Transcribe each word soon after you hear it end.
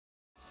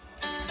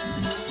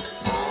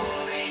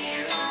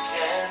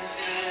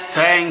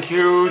Thank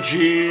you,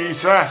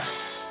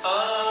 Jesus.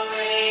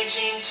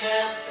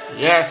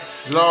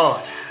 Yes, Lord.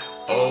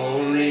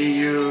 Only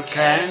you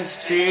can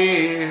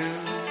steal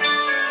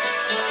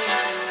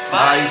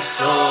my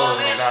soul.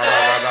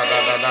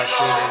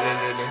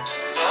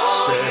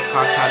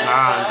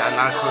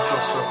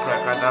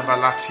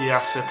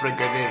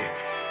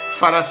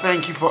 Father,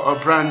 thank you for a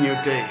brand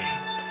new day.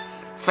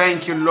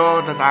 Thank you,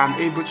 Lord, that I am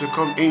able to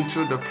come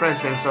into the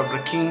presence of the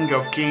King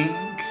of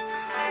Kings,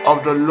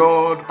 of the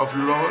Lord of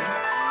Lords,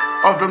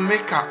 of the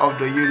Maker of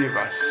the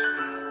universe.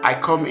 I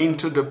come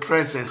into the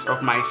presence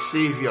of my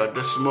Savior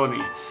this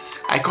morning.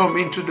 I come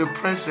into the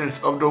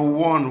presence of the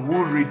one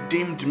who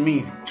redeemed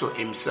me to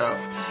himself.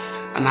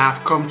 And I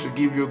have come to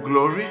give you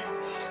glory.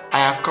 I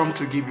have come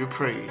to give you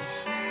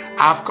praise.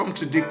 I have come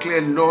to declare,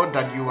 Lord,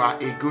 that you are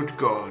a good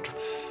God.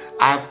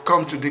 I have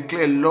come to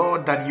declare,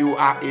 Lord, that you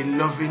are a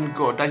loving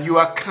God, that you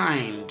are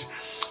kind.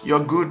 Your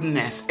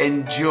goodness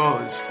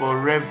endures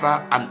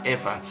forever and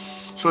ever.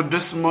 So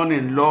this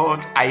morning,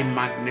 Lord, I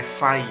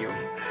magnify you.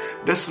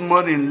 This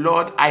morning,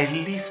 Lord, I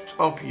lift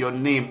up your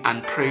name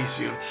and praise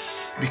you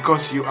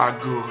because you are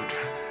good.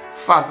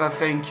 Father,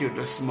 thank you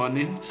this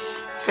morning.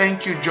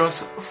 Thank you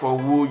just for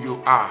who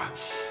you are.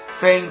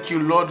 Thank you,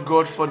 Lord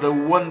God, for the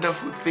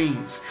wonderful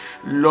things,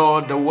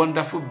 Lord, the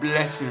wonderful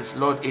blessings,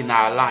 Lord, in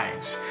our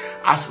lives.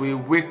 As we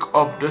wake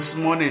up this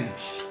morning,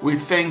 we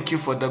thank you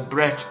for the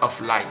breath of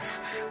life.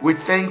 We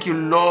thank you,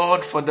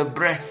 Lord, for the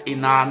breath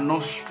in our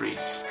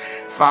nostrils.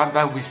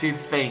 Father, we say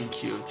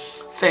thank you.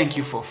 Thank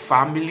you for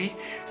family.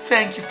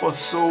 Thank you for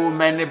so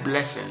many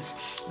blessings.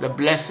 The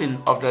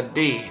blessing of the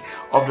day,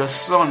 of the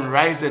sun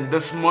rising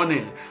this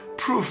morning,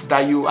 proof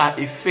that you are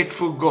a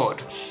faithful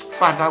God.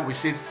 Father, we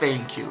say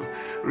thank you.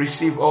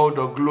 Receive all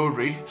the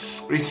glory.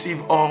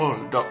 Receive all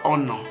the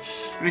honor.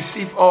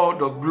 Receive all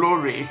the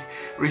glory.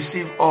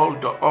 Receive all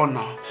the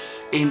honor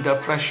in the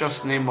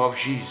precious name of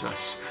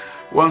Jesus.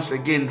 Once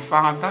again,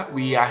 Father,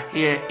 we are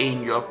here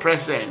in your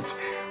presence.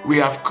 We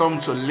have come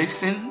to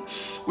listen.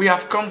 We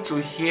have come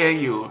to hear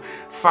you.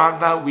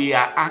 Father, we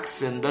are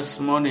asking this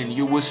morning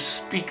you will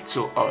speak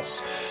to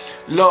us.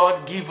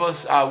 Lord, give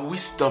us our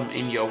wisdom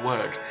in your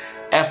word.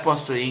 Help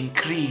us to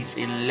increase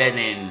in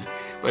learning.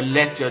 But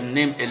let your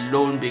name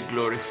alone be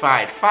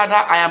glorified. Father,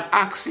 I am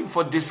asking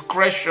for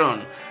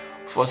discretion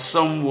for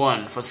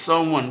someone.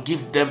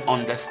 Give them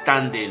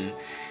understanding.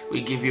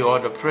 We give you all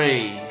the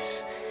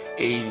praise.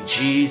 In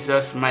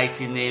Jesus'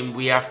 mighty name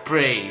we have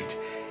prayed.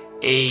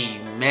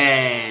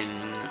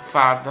 Amen.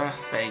 Father,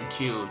 thank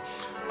you.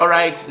 All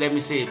right, let me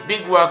say a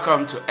big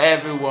welcome to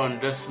everyone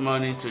this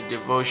morning to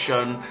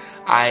devotion.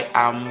 I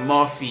am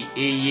Murphy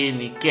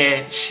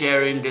Eyenike,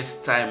 sharing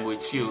this time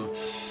with you.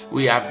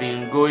 We have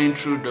been going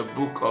through the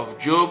book of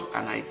Job,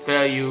 and I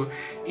tell you,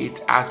 it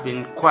has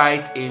been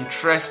quite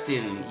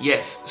interesting.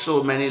 Yes,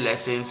 so many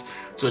lessons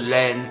to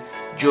learn.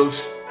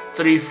 Job's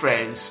three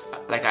friends,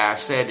 like I have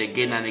said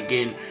again and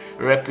again,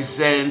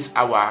 represents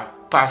our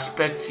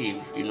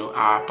perspective,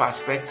 our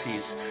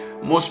perspectives.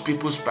 Most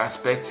people's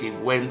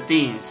perspective when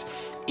things,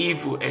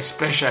 evil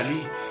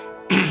especially,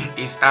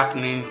 is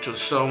happening to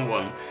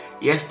someone.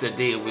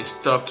 Yesterday we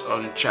stopped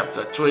on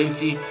chapter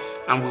 20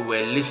 and we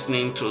were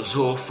listening to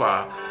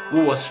Zophar,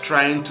 who was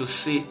trying to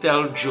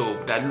tell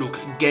Job that, look,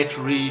 get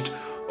rid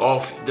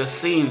of the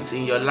sins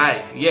in your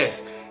life.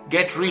 Yes,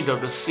 get rid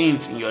of the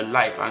sins in your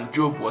life. And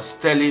Job was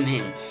telling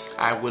him,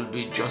 I will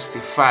be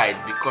justified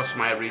because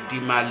my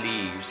Redeemer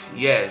lives.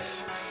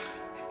 Yes,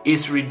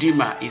 his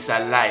Redeemer is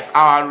alive.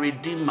 Our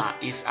Redeemer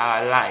is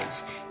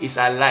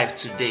alive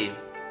today.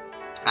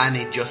 And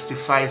it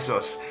justifies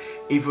us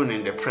even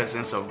in the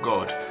presence of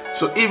God.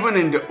 So even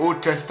in the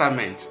Old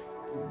Testament,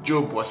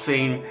 Job was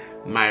saying,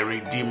 my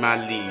Redeemer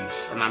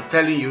lives. And I'm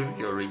telling you,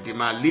 your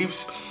Redeemer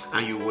lives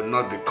and you will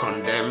not be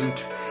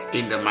condemned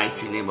in the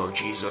mighty name of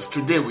Jesus.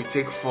 Today we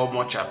take 4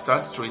 more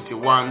chapters,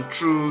 21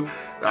 through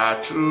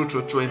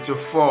to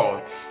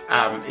 24.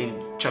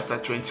 In chapter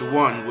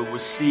 21, we will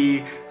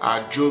see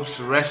Job's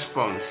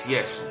response.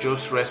 Yes,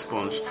 Job's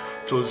response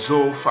to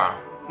Zophar.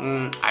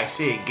 I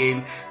say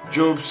again,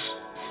 Job's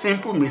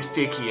simple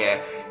mistake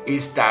here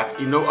is that,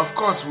 of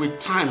course, with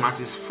time, as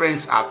his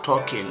friends are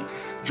talking,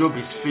 Job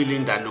is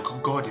feeling that,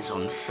 look, God is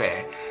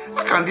unfair.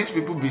 How can these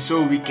people be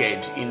so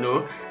wicked,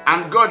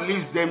 and God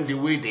leaves them the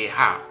way they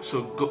are?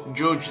 So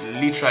Job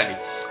literally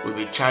will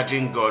be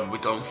charging God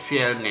with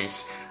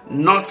unfairness,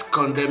 not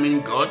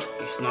condemning God.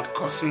 It's not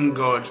cursing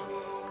God.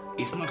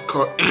 It's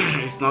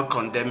not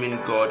condemning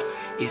God.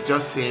 It's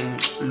just saying,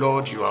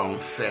 Lord, you are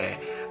unfair.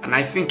 And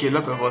I think a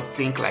lot of us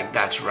think like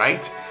that,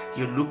 right?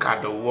 You look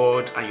at the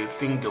world and you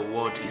think the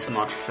world is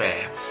not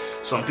fair.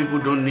 Some people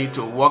don't need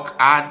to work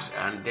hard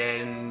and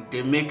then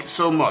they make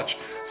so much.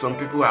 Some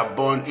people are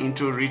born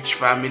into rich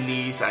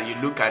families and you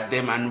look at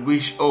them and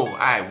wish,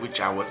 I wish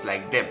I was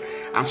like them.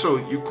 And so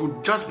you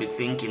could just be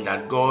thinking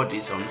that God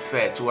is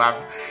unfair to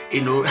have,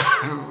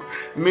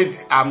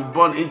 I'm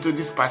born into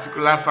this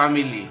particular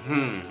family.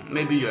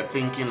 Maybe you're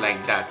thinking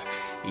like that.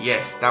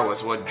 Yes, that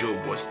was what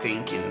Job was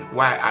thinking.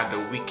 Why are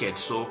the wicked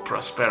so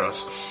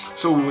prosperous?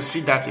 So we will see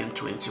that in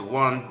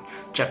 21,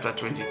 chapter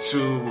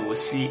 22. We will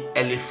see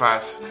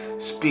Eliphaz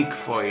speak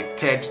for a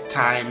third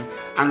time.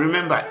 And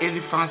remember,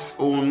 Eliphaz's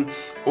own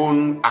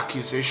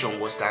accusation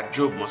was that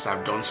Job must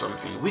have done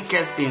something.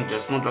 Wicked thing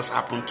does not just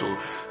happen to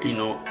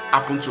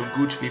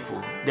good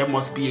people. There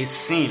must be a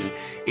sin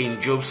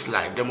in Job's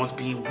life. There must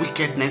be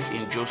wickedness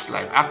in Job's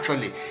life.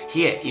 Actually,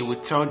 here he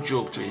would tell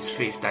Job to his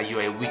face that you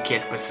are a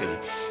wicked person.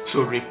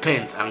 So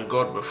repent and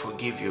God will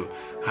forgive you.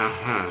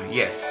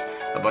 Yes,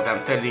 but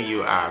I'm telling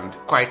you, I'm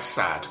quite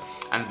sad.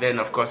 And then,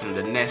 of course, in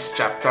the next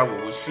chapter,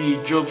 we will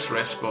see Job's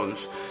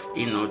response,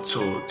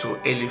 to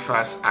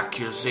Eliphaz's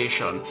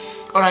accusation.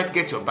 All right,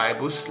 get your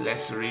Bibles.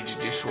 Let's read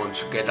this one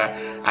together.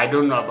 I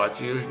don't know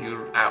about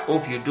you. I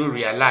hope you do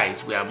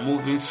realize we are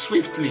moving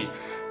swiftly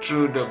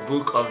through the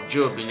book of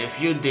Job. In a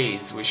few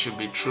days, we should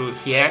be through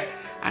here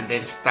and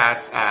then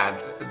start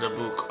the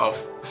book of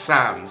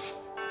Psalms.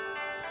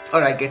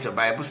 All right, get your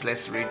Bibles.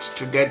 Let's read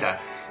together.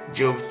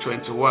 Job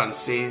 21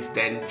 says,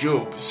 Then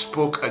Job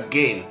spoke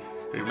again.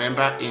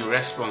 Remember, in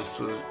response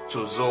to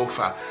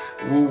Zophar,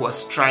 who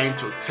was trying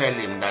to tell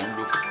him that,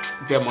 look,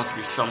 there must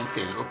be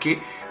something, okay?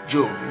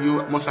 Job,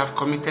 you must have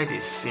committed a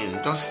sin.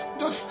 Just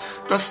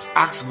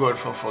ask God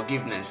for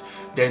forgiveness.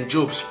 Then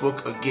Job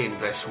spoke again,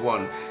 verse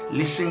 1.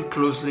 Listen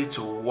closely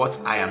to what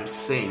I am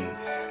saying.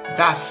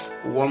 That's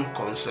one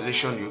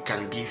consolation you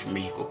can give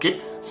me,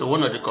 okay? So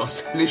one of the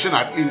consolation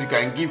at least you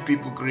can give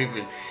people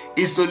grieving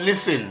is to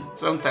listen.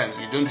 Sometimes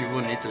you don't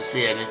even need to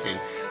say anything.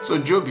 So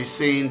Job is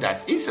saying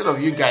that instead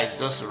of you guys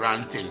just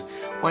ranting,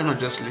 why not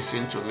just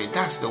listen to me?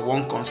 That's the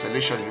one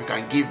consolation you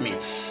can give me.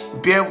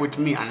 Bear with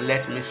me and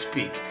let me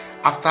speak.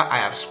 After I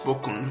have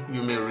spoken,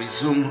 you may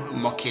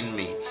resume mocking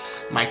me.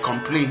 My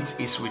complaint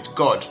is with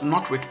God,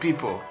 not with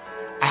people.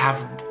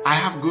 I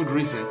have good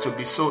reason to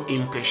be so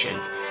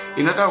impatient.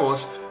 In other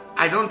words,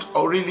 I don't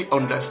really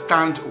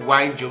understand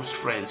why Job's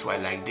friends were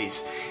like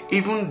this.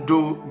 Even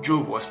though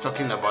Job was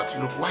talking about,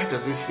 look, why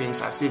does it seem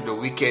as if the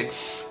wicked,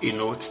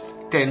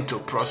 tend to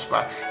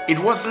prosper? It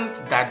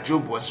wasn't that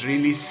Job was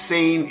really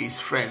saying his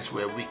friends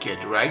were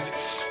wicked, right?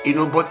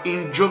 But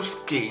in Job's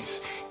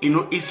case,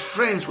 his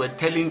friends were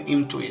telling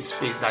him to his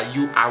face that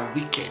you are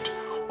wicked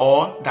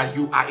or that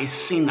you are a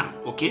sinner,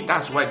 okay?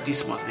 That's why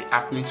this must be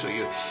happening to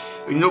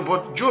you.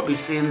 But Job is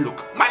saying,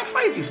 look, my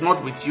fight is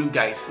not with you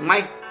guys.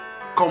 My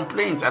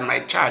complaint and my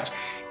charge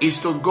is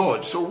to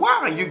God. So why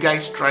are you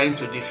guys trying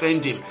to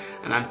defend him?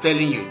 And I'm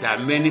telling you, there are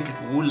many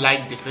people who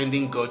like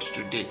defending God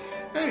today.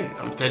 Hey,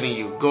 I'm telling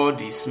you,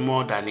 God is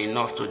more than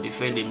enough to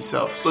defend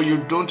himself. So you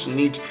don't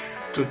need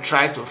to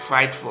try to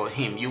fight for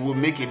him. You will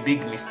make a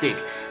big mistake.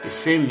 The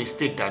same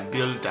mistake that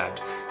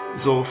Bildad,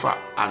 Zophar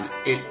and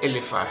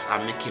Eliphaz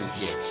are making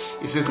here.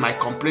 He says, my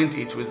complaint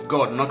is with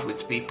God, not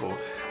with people.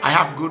 I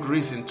have good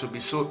reason to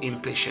be so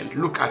impatient.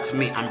 Look at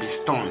me and be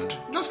stunned.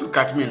 Just look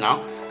at me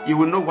now. You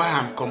will know why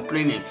I'm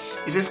complaining.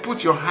 He says,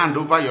 put your hand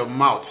over your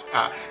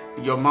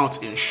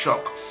mouth in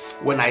shock.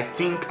 When I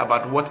think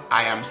about what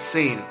I am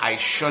saying, I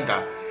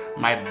shudder.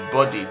 My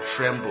body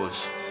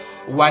trembles.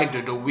 Why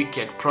do the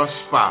wicked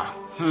prosper?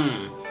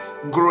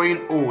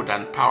 Growing old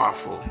and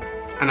powerful.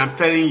 And I'm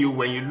telling you,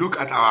 when you look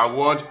at our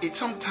world,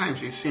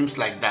 sometimes it seems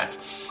like that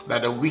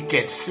the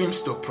wicked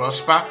seems to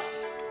prosper,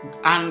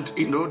 and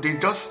they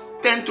just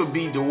tend to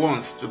be the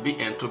ones to be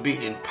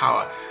in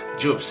power.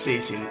 Job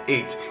says in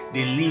 8,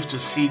 they live to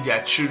see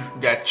their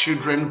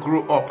children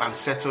grow up and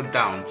settle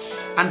down,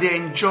 and they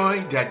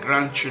enjoy their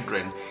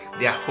grandchildren.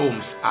 Their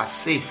homes are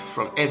safe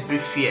from every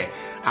fear,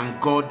 and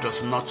God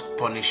does not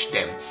punish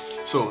them.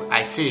 So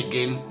I say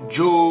again,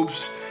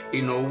 Job's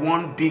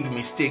one big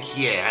mistake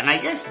here, and I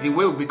guess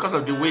because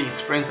of the way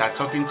his friends are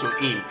talking to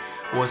him,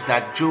 was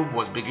that Job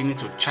was beginning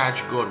to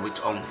charge God with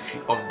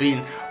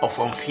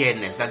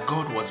unfairness, that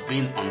God was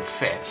being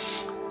unfair.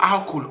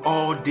 How could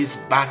all these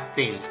bad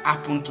things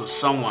happen to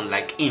someone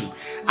like him?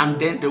 And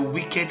then the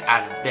wicked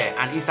are there,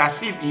 and it's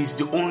as if he's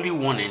the only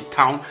one in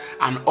town,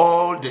 and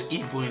all the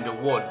evil in the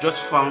world just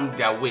found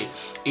their way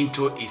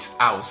into his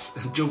house.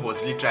 Job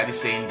was literally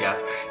saying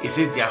that. He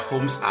says their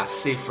homes are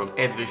safe from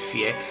every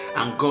fear,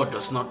 and God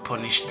does not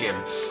punish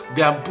them.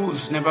 Their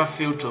bulls never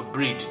fail to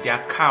breed.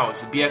 Their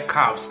cows bear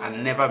calves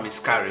and never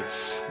miscarry.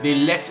 They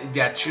let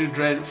their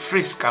children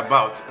frisk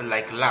about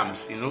like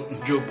lambs.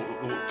 Job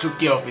took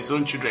care of his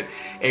own children,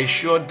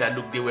 ensured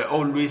that they were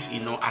always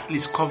at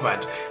least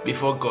covered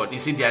before God. You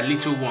see, their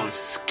little ones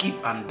skip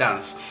and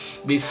dance.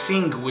 They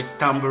sing with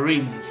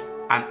tambourines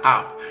and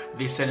harp.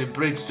 They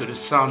celebrate to the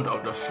sound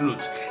of the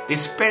flute. They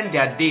spend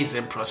their days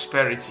in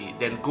prosperity,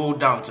 then go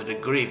down to the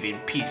grave in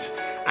peace.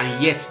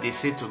 And yet they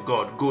say to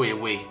God, go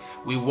away.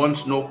 We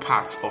want no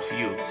part of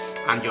you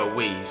and your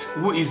ways.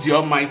 Who is the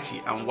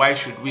Almighty, and why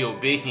should we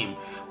obey him?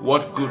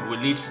 What good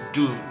will it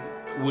do?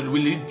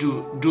 Will it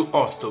do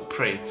us to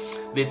pray?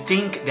 They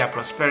think their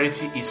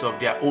prosperity is of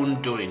their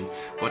own doing,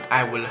 but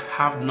I will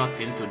have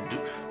nothing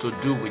to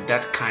do with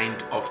that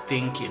kind of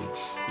thinking.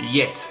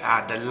 Yet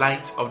the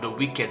light of the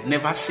wicked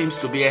never seems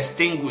to be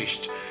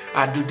extinguished.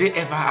 Do they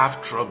ever have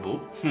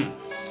trouble?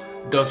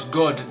 Does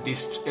God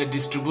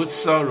distribute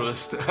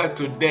sorrows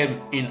to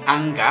them in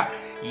anger?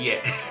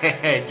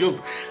 Yeah.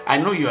 Job, I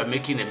know you are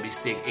making a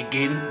mistake.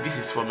 Again, this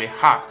is from a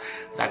heart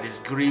that is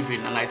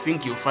grieving, and I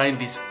think you'll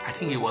find this, I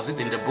think it was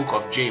in the book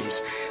of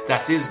James,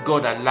 that says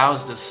God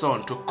allows the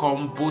sun to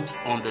come both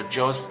on the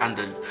just and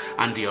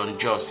the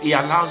unjust. He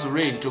allows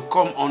rain to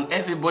come on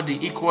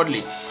everybody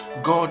equally.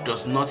 God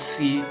does not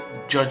see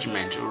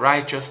judgment,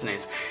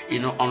 righteousness,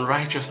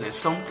 unrighteousness,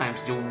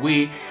 sometimes the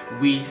way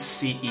we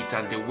see it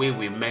and the way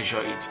we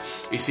measure it.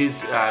 It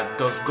says,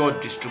 does God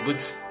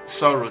distribute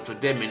sorrow to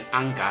them in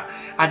anger?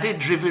 Are they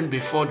driven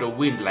before the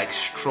wind like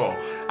straw?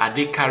 Are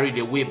they carried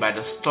away by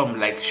the storm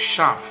like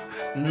chaff?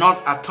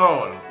 Not at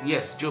all.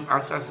 Yes, Job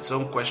answers his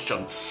own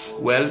question.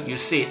 Well, you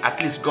say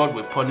at least God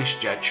will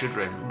punish their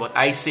children, but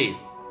I say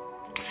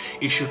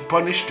he should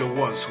punish the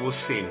ones who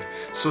sin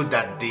so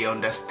that they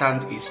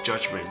understand his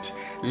judgment.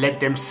 Let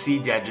them see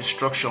their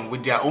destruction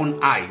with their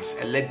own eyes,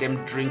 and let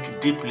them drink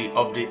deeply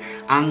of the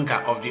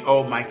anger of the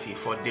Almighty,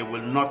 for they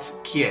will not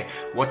care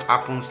what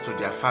happens to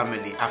their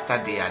family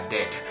after they are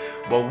dead.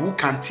 But who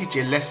can teach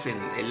a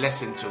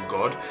lesson to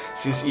God,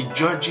 since he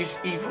judges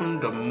even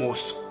the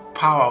most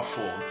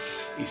powerful?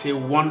 He said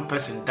one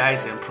person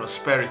dies in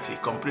prosperity,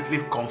 completely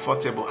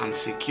comfortable and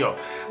secure,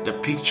 the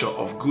picture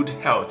of good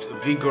health,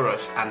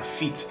 vigorous and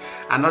fit.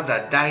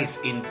 Another dies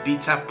in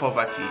bitter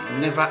poverty,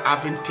 never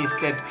having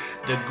tasted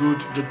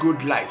the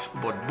good life,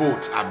 but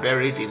both are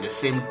buried in the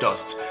same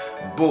dust,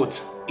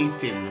 both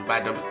eaten by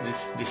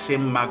the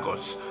same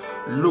maggots.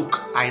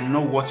 Look, I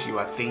know what you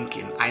are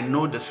thinking. I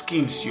know the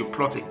schemes you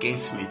plot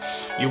against me.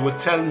 You will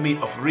tell me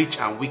of rich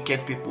and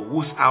wicked people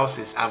whose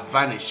houses have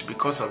vanished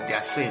because of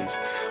their sins.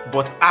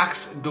 But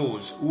ask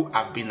those who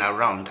have been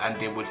around, and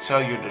they will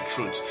tell you the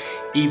truth.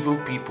 Evil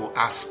people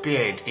are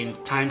spared in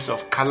times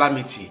of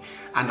calamity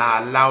and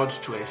are allowed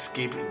to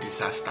escape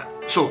disaster.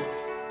 So,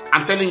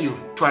 I'm telling you,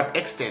 to an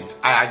extent,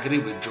 I agree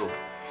with Job.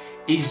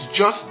 It's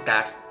just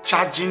that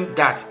charging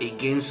that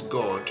against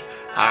God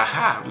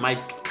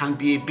can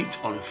be a bit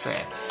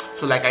unfair.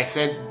 So like I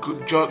said,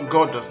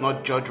 God does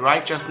not judge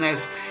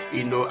righteousness,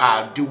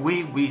 the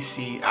way we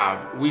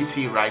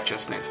see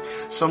righteousness.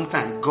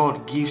 Sometimes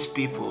God gives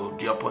people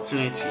the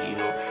opportunity,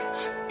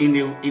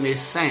 in a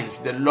sense,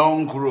 the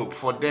long rope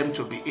for them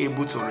to be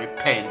able to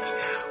repent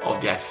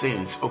of their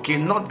sins. Okay,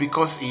 not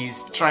because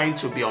he's trying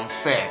to be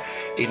unfair,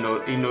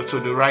 to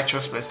the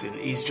righteous person.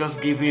 He's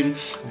just giving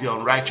the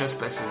unrighteous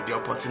person the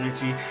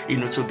opportunity,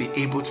 to be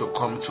able to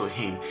come to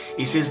him.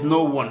 He says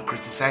no one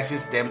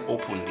criticizes them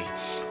openly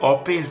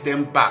or pays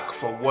them back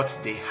for what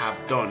they have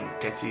done.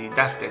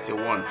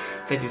 31.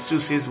 32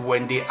 says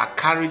when they are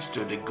carried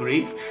to the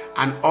grave,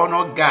 an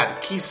honor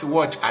guard keeps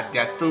watch at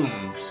their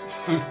tombs.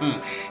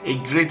 A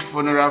great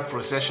funeral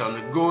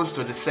procession goes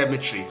to the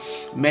cemetery.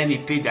 Many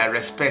pay their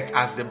respect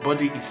as the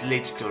body is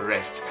laid to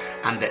rest,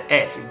 and the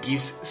earth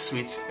gives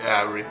sweet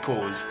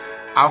repose.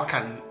 How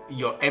can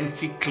your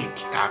empty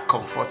clique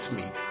comfort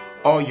me?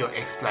 All your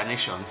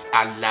explanations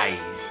are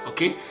lies.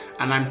 Okay,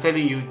 and I'm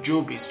telling you,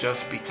 Job is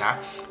just bitter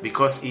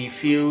because he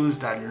feels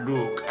that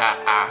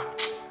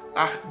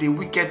the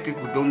wicked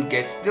people don't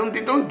get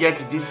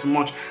this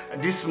much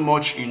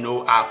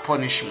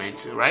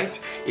punishment, right?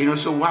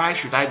 So why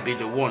should I be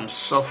the one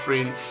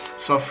suffering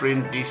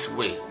this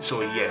way?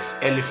 So yes,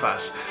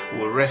 Eliphaz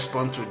will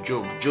respond to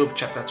Job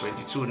chapter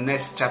 22,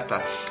 next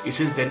chapter. It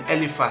says, then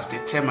Eliphaz the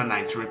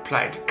Temanite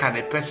replied, can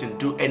a person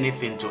do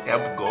anything to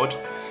help God?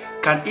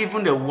 Can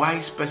even a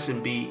wise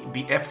person be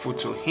helpful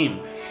to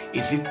him?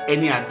 Is it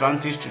any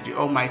advantage to the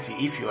Almighty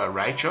if you are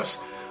righteous?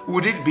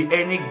 Would it be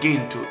any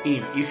gain to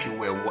him if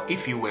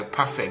you were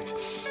perfect?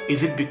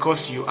 Is it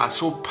because you are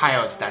so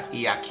pious that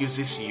he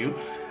accuses you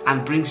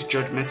and brings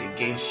judgment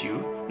against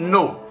you?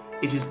 No,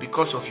 it is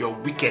because of your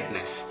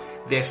wickedness.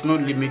 There's no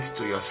limit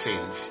to your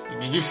sins.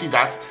 Did you see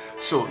that?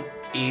 So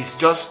it's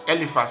just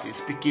Eliphaz is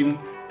speaking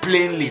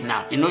plainly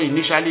now.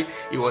 Initially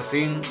he was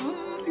saying,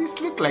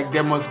 it looks like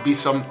there must be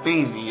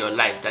something in your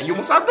life that you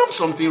must have done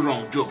something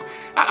wrong, Job.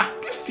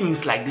 These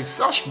things like this,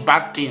 such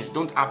bad things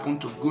don't happen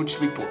to good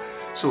people.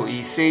 So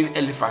he's saying,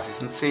 Eliphaz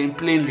is saying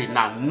plainly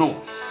now,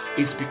 no,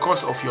 it's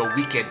because of your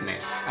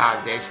wickedness.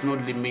 There's no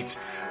limit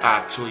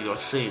to your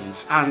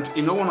sins. And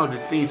one of the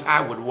things I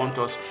would want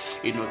us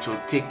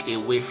to take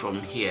away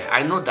from here,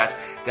 I know that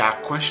there are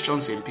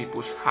questions in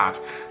people's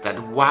heart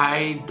that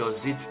why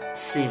does it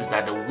seem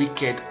that the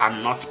wicked are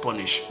not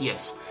punished?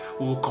 Yes,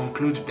 we will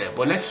conclude there,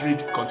 but let's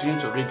continue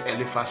to read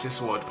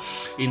Eliphaz's word.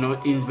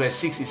 In verse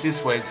 6 it says,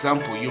 for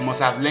example, you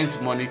must have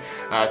lent money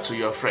to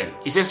your friend.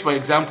 It says, for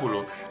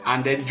example,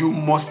 and then you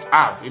must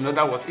have. In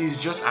other words,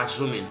 he's just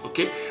assuming,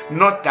 okay,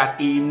 not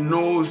that he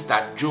knows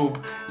that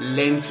Job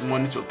lends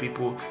money to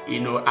people,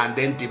 and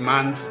then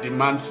demands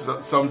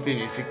something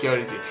in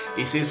security.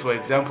 He says, for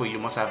example, you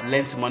must have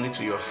lent money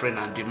to your friend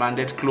and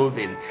demanded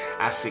clothing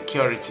as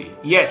security.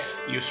 Yes,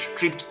 you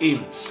stripped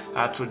him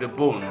to the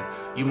bone.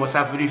 You must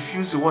have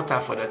refused water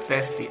water for the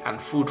thirsty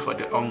and food for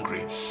the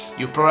hungry.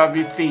 You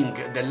probably think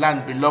the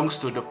land belongs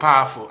to the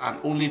powerful and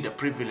only the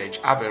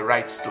privileged have a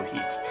right to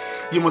it.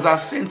 You must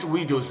have sent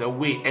widows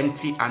away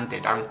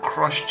empty-handed and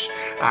crushed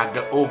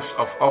the hopes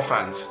of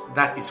orphans.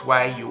 That is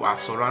why you are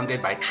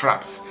surrounded by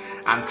traps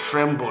and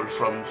tremble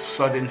from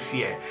sudden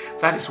fear.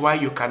 That is why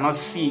you cannot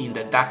see in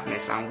the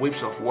darkness and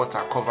waves of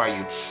water cover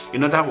you.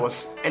 In other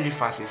words,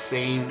 Eliphaz is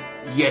saying,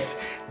 yes,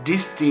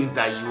 these things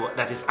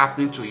that is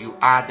happening to you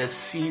are the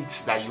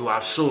seeds that you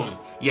have sown.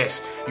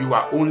 Yes, you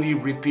are only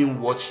reaping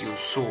what you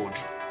sowed.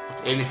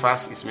 But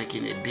Eliphaz is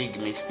making a big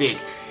mistake.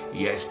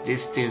 Yes,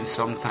 these things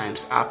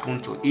sometimes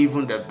happen to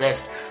even the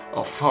best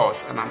of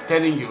us. And I'm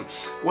telling you,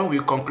 when we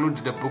conclude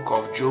the book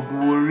of Job,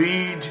 we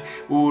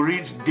will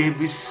read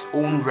David's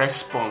own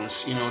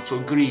response,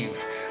 to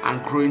grief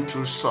and growing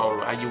through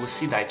sorrow. And you will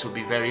see that it will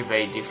be very,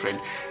 very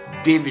different.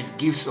 David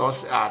gives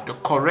us the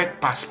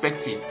correct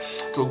perspective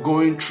to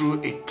going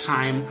through a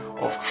time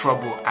of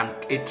trouble and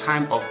a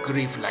time of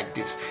grief like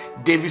this.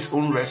 David's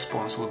own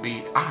response will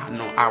be,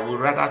 no, I will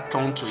rather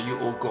turn to you,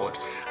 O God,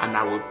 and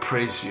I will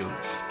praise you.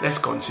 Let's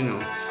continue.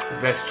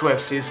 Verse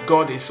 12 says,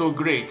 God is so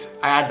great,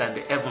 higher than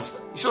the heavens.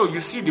 So you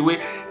see the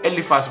way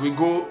Eliphaz will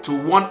go to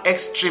one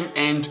extreme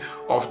end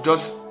of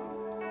just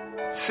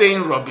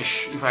saying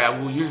rubbish, if I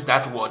will use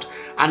that word,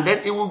 and then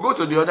it will go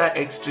to the other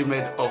extreme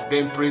end of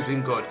them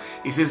praising God.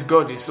 He says,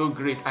 God is so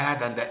great, higher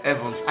than the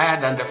heavens, higher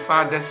than the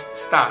farthest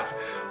stars.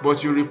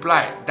 But you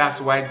reply,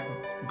 that's why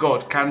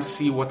God can't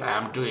see what I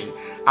am doing.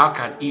 How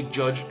can he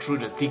judge through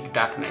the thick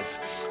darkness?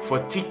 For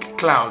thick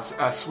clouds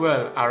are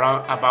swirl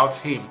around about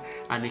him,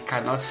 and he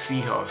cannot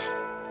see us.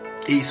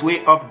 He is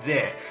way up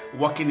there,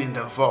 walking in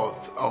the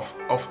vault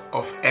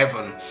of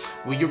heaven.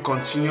 Will you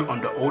continue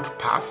on the old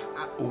path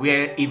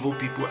where evil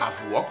people have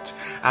walked?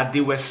 And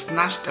they were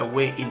snatched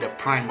away in the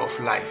prime of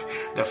life.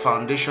 The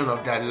foundation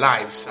of their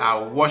lives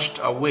are washed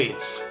away.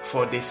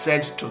 For they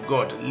said to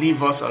God,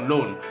 leave us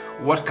alone.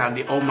 What can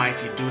the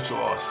Almighty do to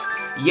us?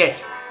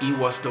 Yet he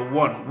was the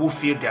one who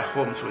filled their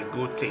homes with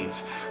good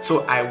things.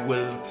 So I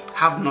will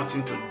have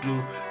nothing to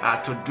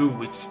do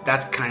with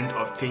that kind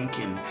of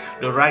thinking.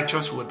 The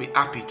righteous will be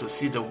happy to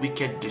see the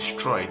wicked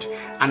destroyed,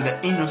 and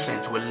the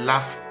innocent will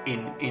laugh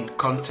in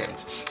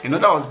contempt. In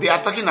other words, they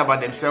are talking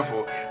about themselves,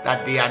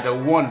 that they are the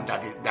one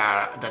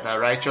that are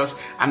righteous,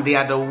 and they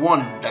are the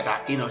one that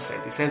are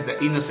innocent. It says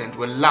the innocent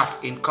will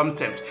laugh in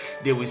contempt.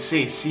 They will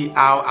say, see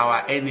how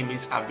our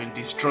enemies have been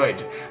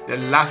destroyed. The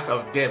last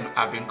of them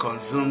have been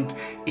consumed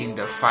in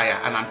the fire.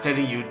 And I'm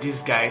telling you,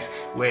 these guys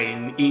were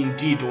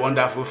indeed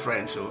wonderful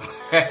friends. So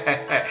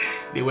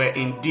they were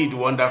indeed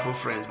wonderful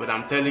friends. But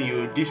I'm telling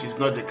you, this is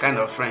not the kind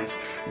of friends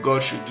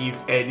God should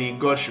give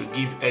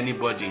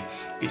anybody.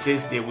 It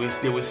says they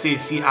will say,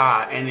 see how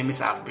our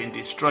enemies have been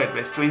destroyed.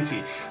 Verse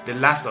 20, the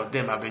last of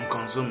them have been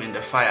consumed in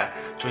the fire.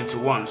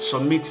 21,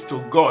 submit to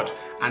God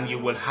and you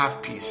will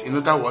have peace. In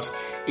other words,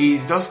 he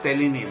is just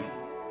telling him,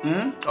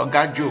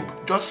 God,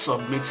 Job, just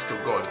submit to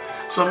God.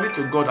 Submit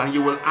to God and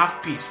you will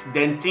have peace.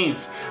 Then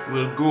things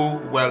will go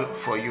well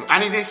for you.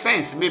 And in a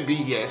sense, maybe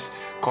yes,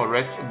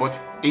 correct, but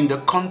in the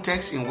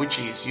context in which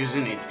he is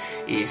using it,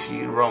 is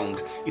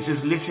wrong. He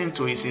says, listen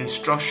to his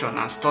instruction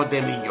and store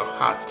them in your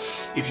heart.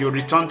 If you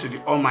return to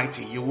the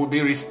Almighty, you will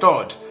be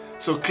restored.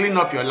 So clean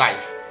up your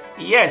life.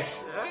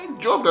 Yes,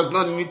 Job does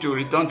not need to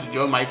return to the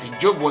Almighty.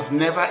 Job was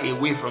never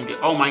away from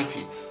the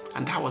Almighty.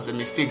 And that was the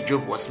mistake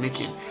Job was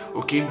making.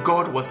 Okay,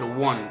 God was the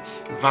one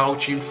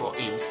vouching for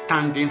him,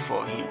 standing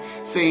for him,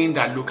 saying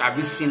that, look, have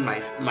you seen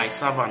my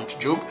servant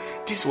Job?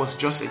 This was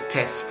just a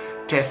test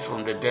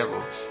from the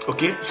devil.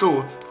 Okay,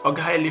 so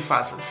Oga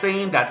Eliphaz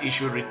saying that he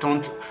should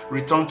return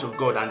to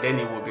God and then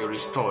he will be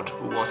restored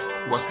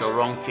was the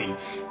wrong thing.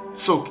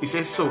 So he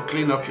says, so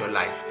clean up your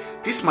life.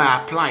 This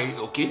might apply,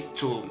 okay,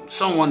 to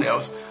someone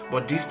else,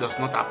 but this does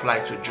not apply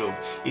to Job.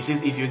 He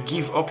says, if you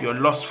give up your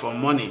lust for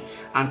money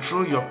and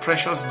throw your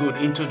precious good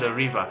into the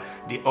river,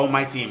 the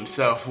Almighty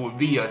himself will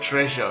be your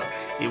treasure.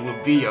 He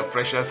will be your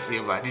precious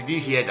silver. Did you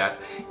hear that?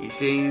 He's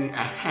saying,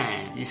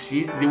 you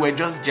see, they were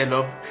just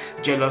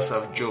jealous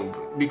of Job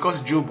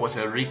because Job was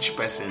a rich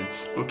person.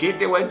 Okay,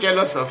 they were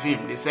jealous of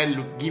him. They said,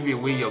 look, give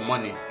away your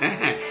money.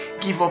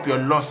 Give up your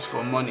lust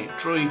for money.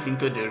 Throw it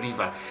into the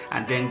river.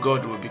 And then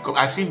God will become,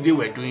 as if they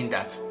were doing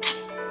that.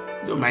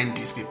 Don't mind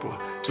these people.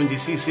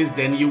 26 says,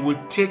 then you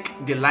will take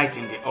delight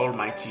in the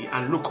Almighty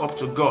and look up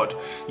to God.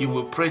 You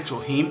will pray to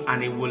him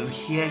and he will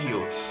hear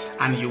you,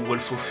 and you will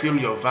fulfill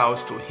your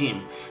vows to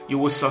him. You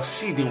will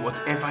succeed in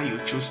whatever you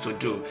choose to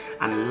do,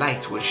 and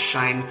light will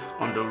shine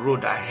on the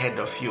road ahead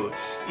of you.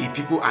 If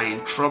people are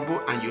in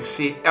trouble and you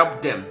say,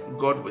 help them,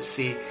 God will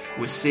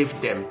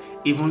save them.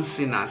 Even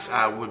sinners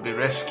will be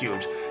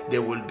rescued. They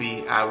will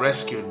be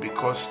rescued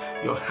because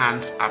your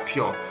hands are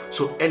pure.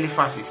 So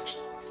Eliphaz is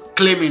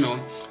claiming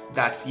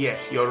that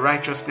yes, your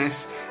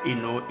righteousness,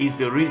 is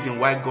the reason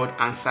why God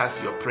answers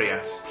your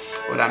prayers.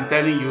 But I'm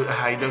telling you,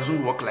 it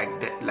doesn't work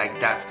like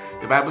that.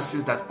 The Bible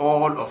says that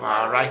all of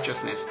our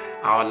righteousness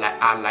are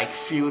like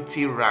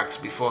filthy rags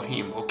before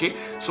Him. Okay,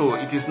 so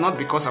it is not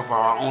because of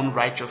our own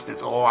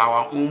righteousness or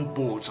our own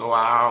boasts or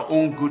our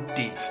own good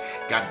deeds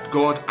that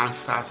God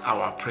answers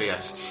our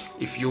prayers.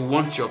 If you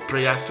want your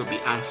prayers to be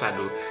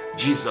answered,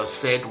 Jesus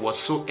said,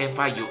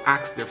 whatsoever you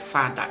ask the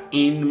Father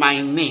in my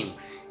name,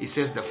 He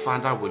says the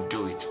Father will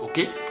do it.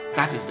 Okay,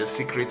 that is the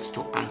secret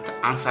to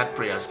answered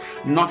prayers.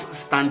 Not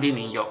standing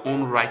in your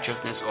own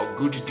righteousness or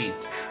good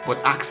deeds, but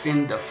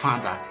asking the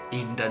Father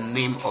in the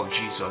name of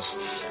Jesus.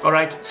 All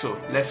right, so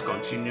let's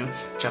continue.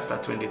 Chapter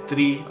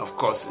 23. Of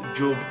course,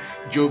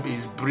 Job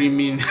is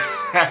brimming.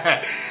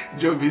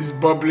 Job is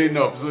bubbling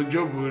up. So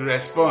Job will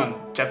respond.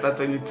 Chapter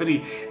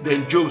 23.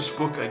 Then Job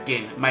spoke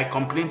again. My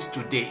complaint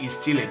today is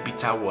still a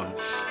bitter one,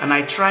 and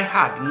I try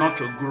hard not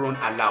to groan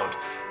aloud.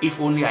 If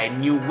only I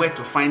knew where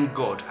to find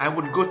God, I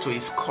would go to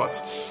His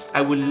court.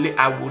 I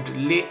would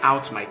lay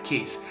out my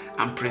case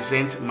and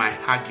present my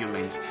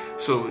argument.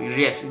 So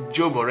yes,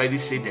 Job already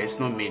said there is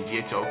no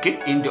mediator.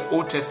 Okay, in the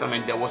Old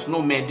Testament there was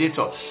no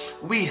mediator.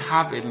 We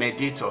have a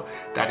mediator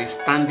that is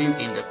standing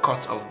in the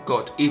court of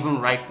God, even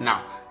right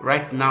now.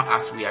 Right now,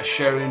 as we are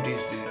sharing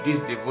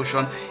this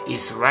devotion,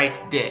 is right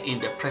there in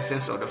the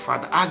presence of the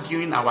Father,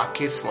 arguing our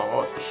case for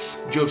us.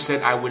 Job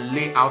said, I will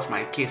lay out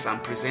my case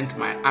and present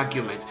my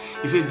argument.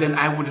 He said, then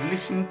I would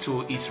listen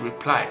to his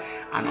reply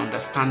and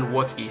understand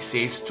what he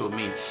says to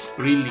me.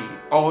 Really,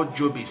 all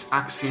Job is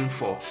asking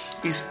for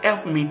is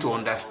help me to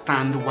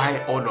understand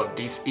why all of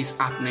this is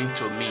happening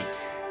to me.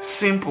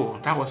 Simple.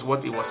 That was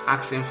what he was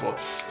asking for.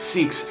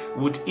 6.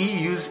 Would he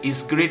use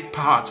his great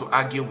power to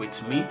argue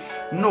with me?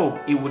 No,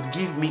 he would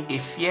give me a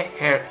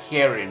fair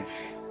hearing.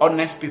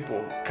 Honest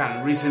people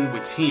can reason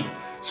with him,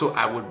 so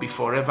I would be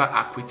forever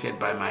acquitted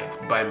by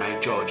my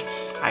judge.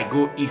 I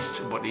go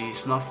east, but he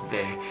is not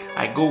there.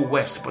 I go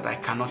west, but I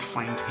cannot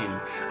find him.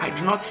 I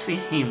do not see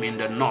him in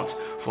the north,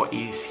 for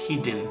he is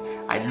hidden.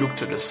 I look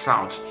to the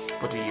south,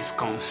 but he is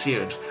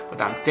concealed.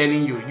 But I'm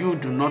telling you, you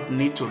do not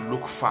need to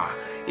look far.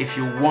 If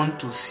you want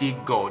to see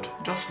God,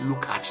 just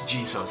look at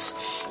Jesus.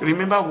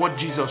 Remember what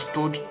Jesus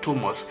told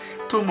Thomas.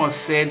 Thomas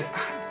said,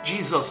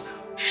 Jesus,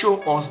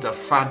 show us the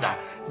Father.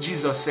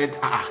 Jesus said,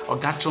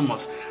 Oga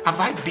Thomas, have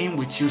I been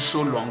with you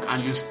so long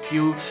and you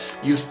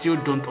still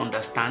don't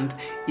understand?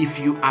 If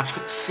you have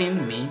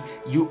seen me,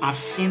 you have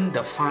seen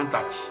the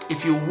Father.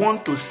 If you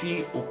want to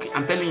see,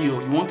 I'm telling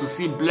you, you want to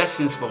see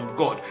blessings from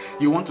God,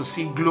 you want to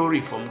see glory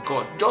from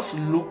God, just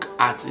look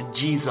at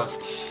Jesus.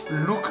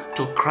 Look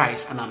to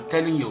Christ, and I'm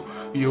telling you,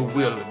 you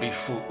will be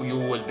full, you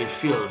will be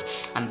filled,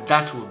 and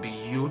that will be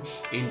you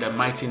in the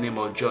mighty name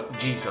of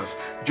Jesus.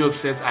 Job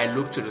says, I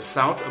look to the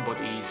south,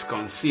 but he is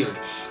concealed.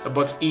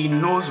 But he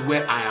knows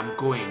where I am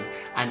going,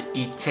 and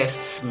he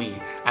tests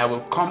me. I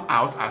will come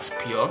out as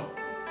pure.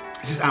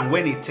 He says, and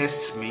when he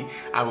tests me,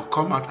 I will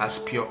come out as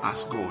pure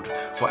as gold.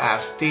 For I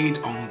have stayed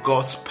on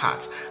God's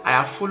path. I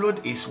have followed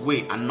his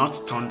way and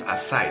not turned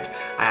aside.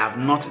 I have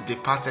not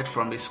departed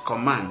from his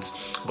commands,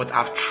 but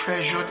have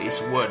treasured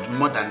his word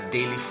more than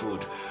daily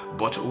food.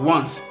 But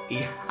once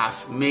he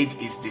has made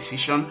his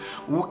decision,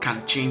 who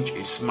can change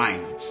his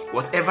mind?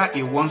 Whatever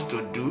he wants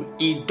to do,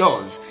 he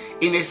does.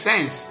 In a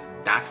sense,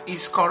 that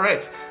is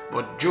correct.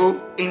 But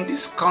Job, in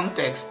this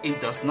context,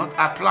 it does not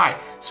apply.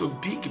 So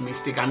big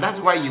mistake. And that's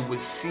why you will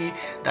see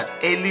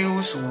that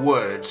Elihu's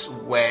words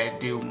were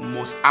the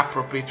most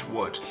appropriate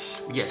words.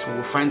 Yes, we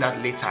will find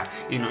that later,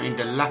 in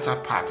the latter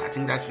part. I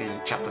think that's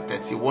in chapter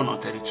 31 or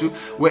 32,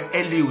 where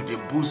Elihu the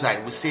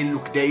Buzite will say,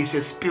 look, there is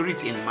a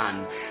spirit in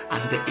man,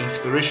 and the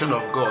inspiration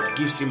of God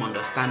gives him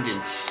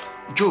understanding.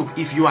 Job,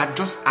 if you had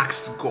just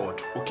asked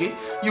God, okay,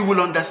 you will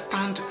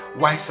understand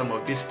why some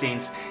of these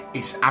things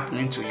is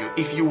happening to you.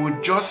 If you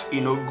would just,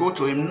 go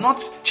to him,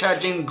 not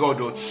charging God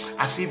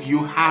as if you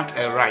had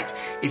a right.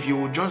 If you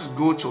would just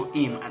go to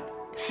him and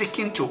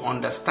seeking to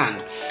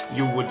understand,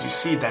 you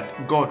see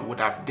that God would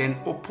have then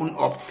opened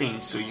up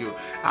things to you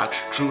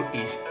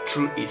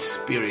through his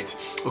spirit.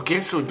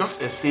 Okay, so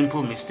just a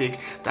simple mistake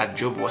that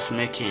Job was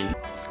making.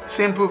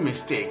 Simple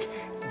mistake.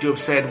 Job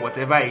said,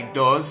 whatever he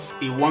does,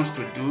 he wants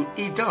to do,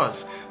 he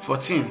does.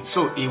 14.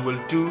 So he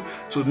will do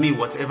to me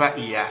whatever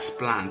he has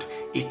planned.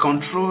 He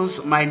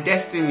controls my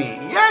destiny.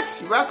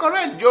 Yes, you are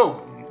correct,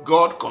 Job.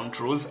 God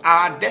controls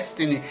our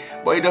destiny,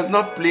 but he does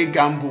not play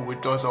gamble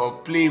with us or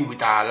play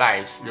with our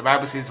lives. The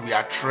Bible says we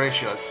are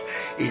treasures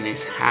in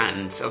his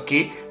hands.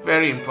 Okay,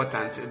 very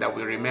important that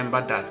we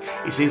remember that.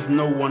 It says,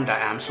 no wonder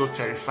I am so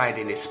terrified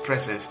in his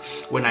presence.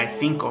 When I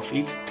think of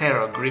it,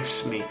 terror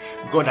grips me.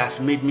 God has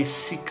made me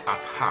sick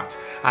at heart,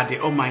 and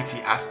the Almighty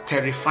has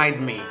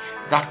terrified me.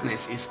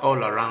 Darkness is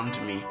all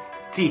around me.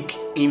 thick,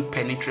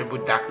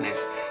 impenetrable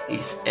darkness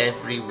is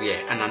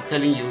everywhere. And I'm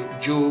telling you,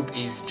 Job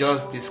is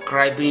just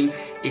describing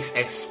his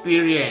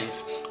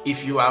experience.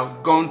 If you are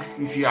going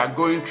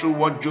through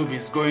what Job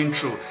is going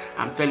through,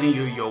 I'm telling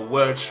you, your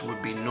words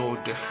will be no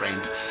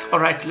different. All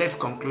right, let's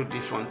conclude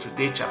this one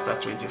today. Chapter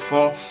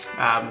 24.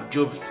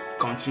 Job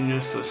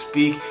continues to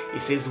speak. He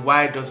says,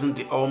 why doesn't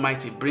the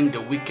Almighty bring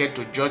the wicked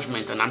to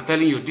judgment? And I'm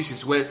telling you, this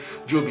is where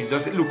Job is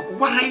just saying, look,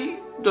 why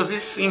does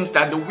it seem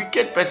that the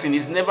wicked person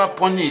is never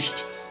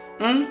punished?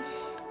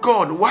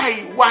 God,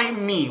 why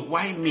me?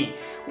 Why me?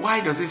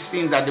 Why does it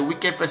seem that the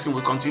wicked person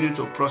will continue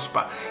to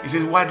prosper? He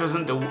says, why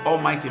doesn't the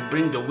Almighty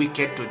bring the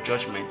wicked to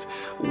judgment?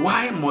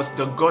 Why must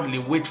the godly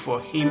wait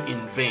for him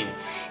in vain?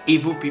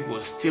 Evil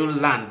people steal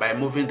land by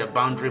moving the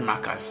boundary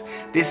markers.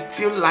 They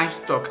steal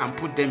livestock and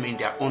put them in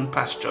their own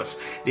pastures.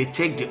 They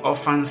take the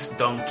orphan's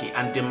donkey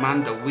and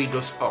demand the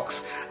widow's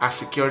ox as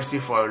security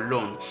for a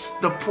loan.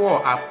 The poor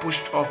are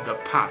pushed off the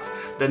path.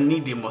 The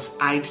needy must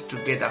hide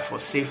together for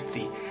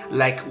safety.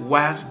 Like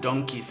wild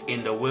donkeys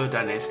in the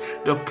wilderness,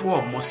 the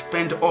poor must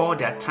spend all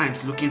their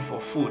times looking for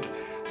food,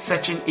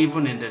 searching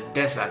even in the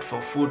desert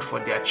for food for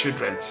their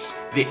children.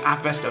 They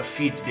harvest a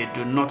field they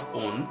do not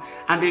own,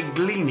 and they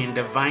glean in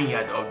the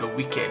vineyard of the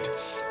wicked.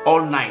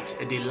 All night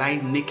they lie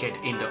naked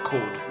in the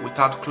cold,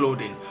 without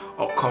clothing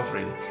or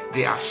covering.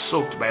 They are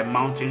soaked by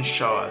mountain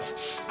showers,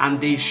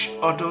 and they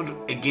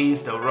huddled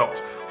against the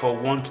rocks for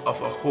want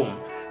of a home.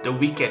 The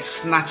wicked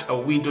snatch a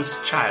widow's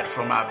child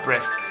from her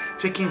breast,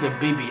 taking the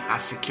baby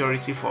as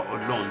security for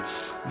a loan.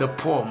 The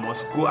poor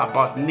must go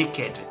about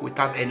naked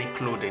without any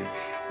clothing.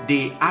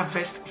 They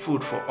harvest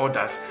food for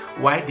others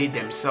while they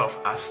themselves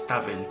are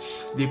starving.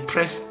 They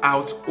press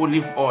out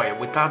olive oil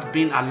without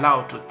being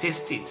allowed to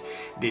taste it.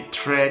 They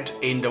tread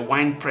in the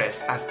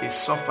winepress as they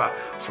suffer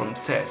from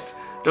thirst.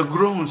 The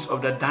groans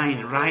of the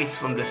dying rise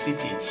from the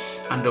city,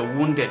 and the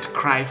wounded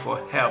cry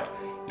for help.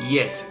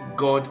 Yet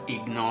God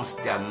ignores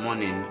their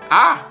mourning.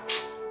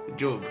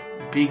 Job,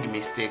 big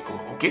mistake.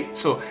 Okay,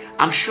 so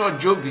I'm sure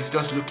Job is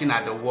just looking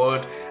at the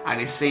world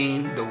and is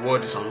saying the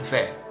world is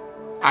unfair.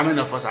 How many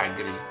of us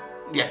agree?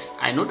 Yes,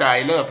 I know there are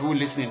a lot of people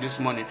listening this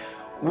morning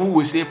who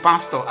will say,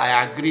 Pastor,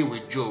 I agree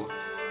with Job.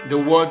 The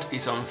world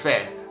is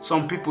unfair.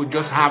 Some people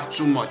just have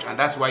too much, and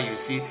that's why you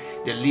see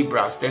the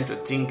liberals tend to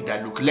think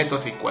that, look, let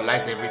us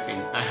equalize everything.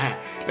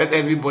 Let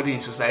everybody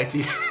in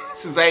society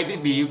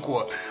be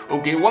equal.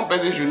 Okay, one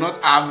person should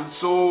not have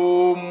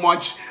so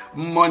much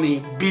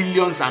money,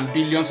 billions and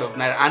billions of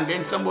naira, and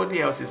then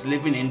somebody else is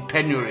living in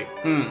penury.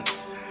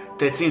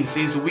 13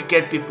 says,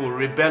 wicked people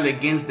rebel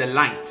against the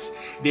light.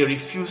 They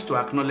refuse to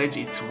acknowledge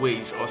its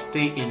ways or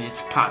stay in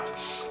its path.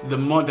 The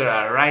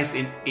murderer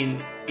rises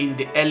in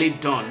the early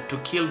dawn to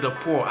kill the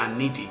poor and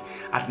needy.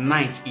 At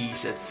night he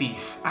is a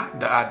thief.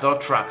 The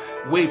adulterer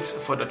waits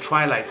for the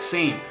twilight,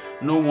 saying,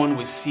 no one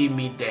will see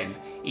me then.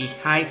 He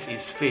hides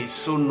his face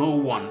so no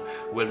one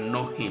will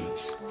know him.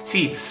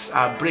 Thieves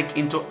break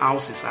into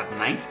houses at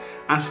night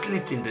and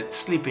sleep in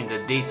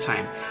the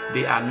daytime.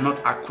 They are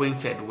not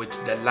acquainted with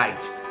the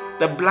light.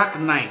 The black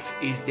night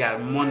is their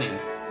morning.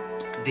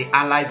 They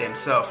ally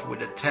themselves with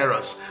the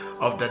terrors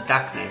of the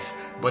darkness,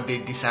 but they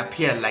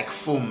disappear like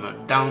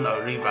foam down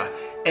a river.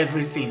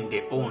 Everything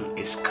they own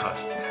is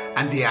cursed,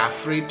 and they are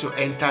afraid to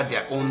enter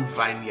their own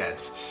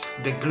vineyards.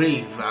 The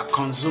grave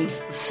consumes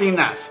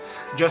sinners,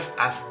 just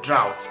as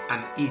drought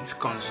and heat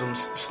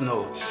consumes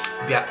snow.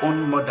 Their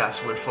own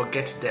mothers will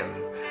forget them.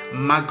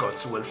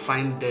 Maggots will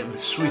find them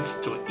sweet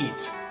to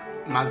eat.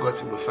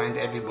 Maggots will find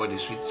everybody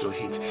sweet to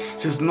eat,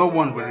 since no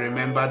one will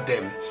remember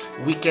them.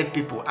 Wicked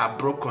people are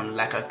broken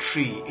like a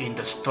tree in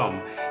the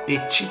storm.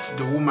 They cheat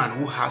the woman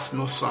who has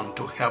no son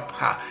to help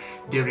her.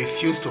 They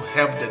refuse to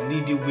help the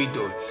needy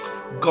widow.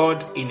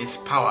 God in his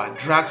power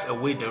drags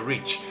away the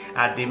rich.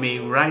 They may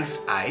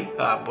rise high,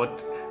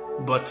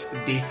 but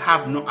they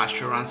have no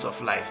assurance of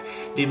life.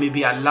 They may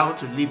be allowed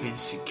to live in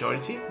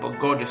security, but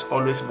God is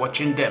always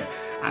watching them.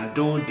 And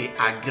though they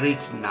are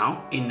great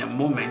now, in a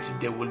moment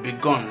they will be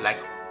gone like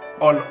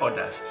all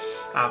others,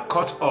 are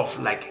cut off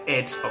like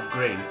heads of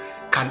grain.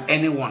 Can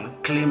anyone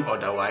claim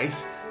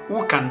otherwise?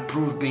 Who can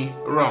prove me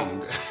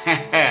wrong?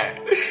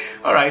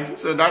 All right,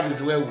 so that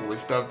is where we will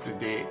stop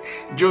today.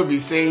 Job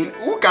is saying,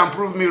 who can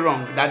prove me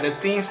wrong? That the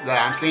things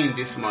that I'm saying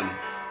this morning,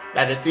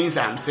 that the things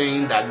I'm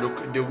saying that,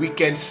 look, the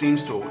wicked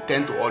seems to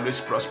tend to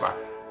always prosper.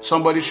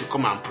 Somebody should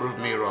come and prove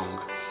me wrong.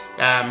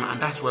 And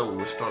that's where we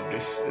will stop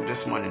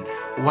this morning.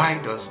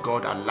 Why does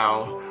God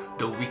allow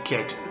the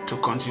wicked to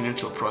continue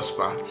to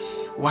prosper?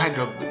 Why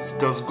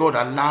does God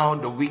allow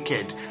the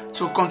wicked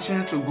to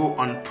continue to go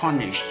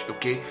unpunished?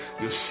 Okay,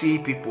 you see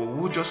people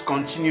who just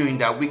continue in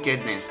their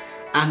wickedness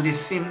and they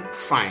seem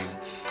fine.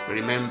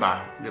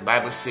 Remember, the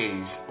Bible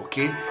says,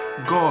 okay,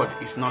 God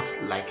is not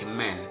like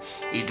men.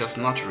 He does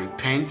not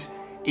repent.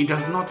 He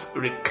does not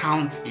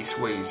recount his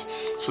ways.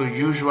 So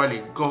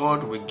usually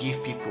God will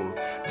give people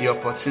the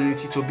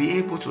opportunity to be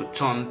able to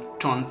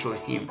turn to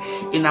him.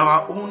 In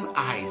our own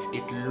eyes,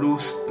 it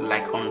looks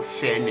like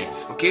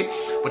unfairness, okay?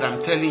 But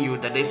I'm telling you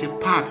that there's a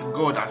path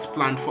God has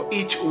planned for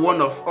each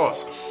one of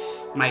us.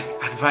 my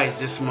advice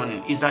this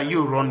morning is that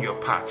you run your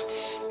part.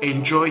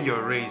 Enjoy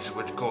your race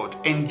with God.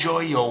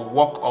 Enjoy your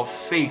walk of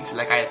faith.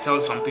 Like I tell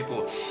some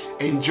people,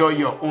 enjoy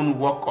your own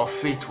walk of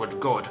faith with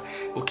God.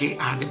 Okay?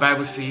 And the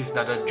Bible says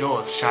that the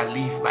just shall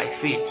live by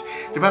faith.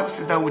 The Bible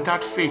says that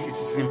without faith, it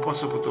is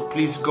impossible to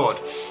please God.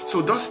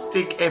 So just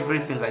take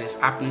everything that is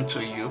happening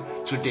to you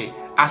today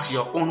as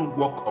your own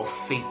walk of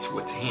faith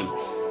with Him.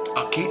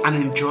 Okay, and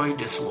enjoy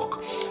this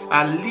walk.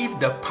 Leave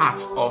the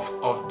path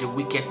of the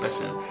wicked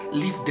person.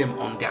 Leave them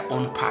on their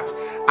own path,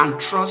 and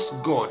trust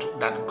God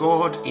that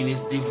God, in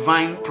His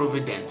divine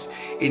providence,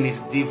 in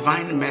His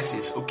divine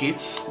mercies, okay,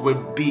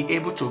 will be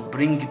able to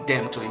bring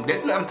them to Him.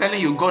 I'm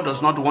telling you, God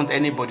does not want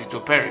anybody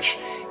to perish.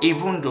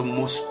 Even the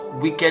most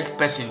wicked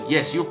person,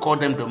 yes, you call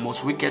them the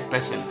most wicked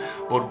person,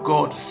 but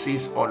God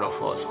sees all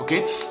of us.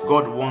 Okay,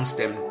 God wants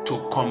them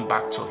to come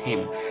back to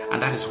Him,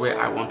 and that is where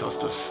I want us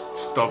to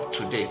stop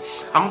today.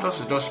 I want us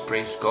to just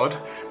praise God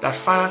that,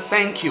 Father,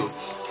 thank you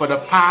for the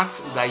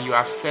path that you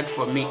have set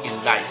for me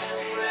in life.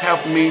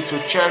 Help me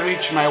to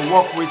cherish my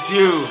walk with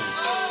you.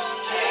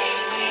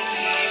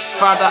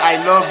 Father,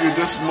 I love you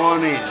this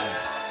morning.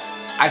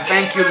 I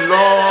thank you,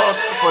 Lord,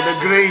 for the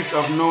grace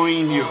of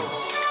knowing you.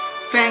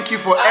 Thank you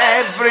for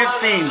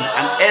everything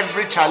and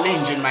every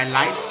challenge in my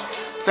life.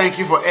 Thank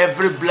you for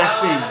every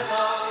blessing.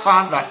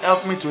 Father,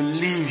 help me to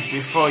live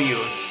before you.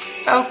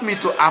 Help me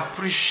to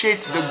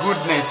appreciate the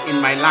goodness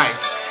in my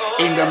life.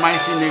 In the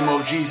mighty name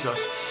of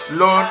Jesus.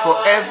 Lord, for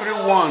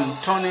everyone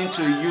turning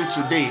to you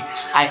today,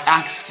 I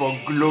ask for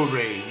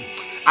glory.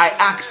 I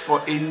ask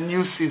for a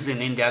new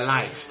season in their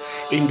lives.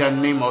 In the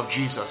name of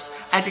Jesus.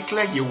 I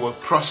declare you will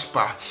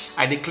prosper.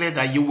 I declare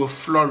that you will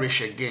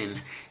flourish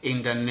again.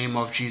 In the name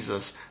of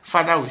Jesus.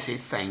 Father, we say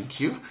thank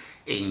you.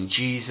 In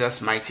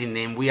Jesus' mighty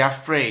name we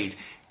have prayed.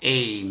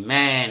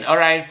 Amen. All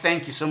right.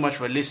 Thank you so much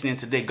for listening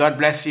today. God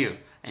bless you.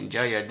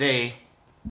 Enjoy your day.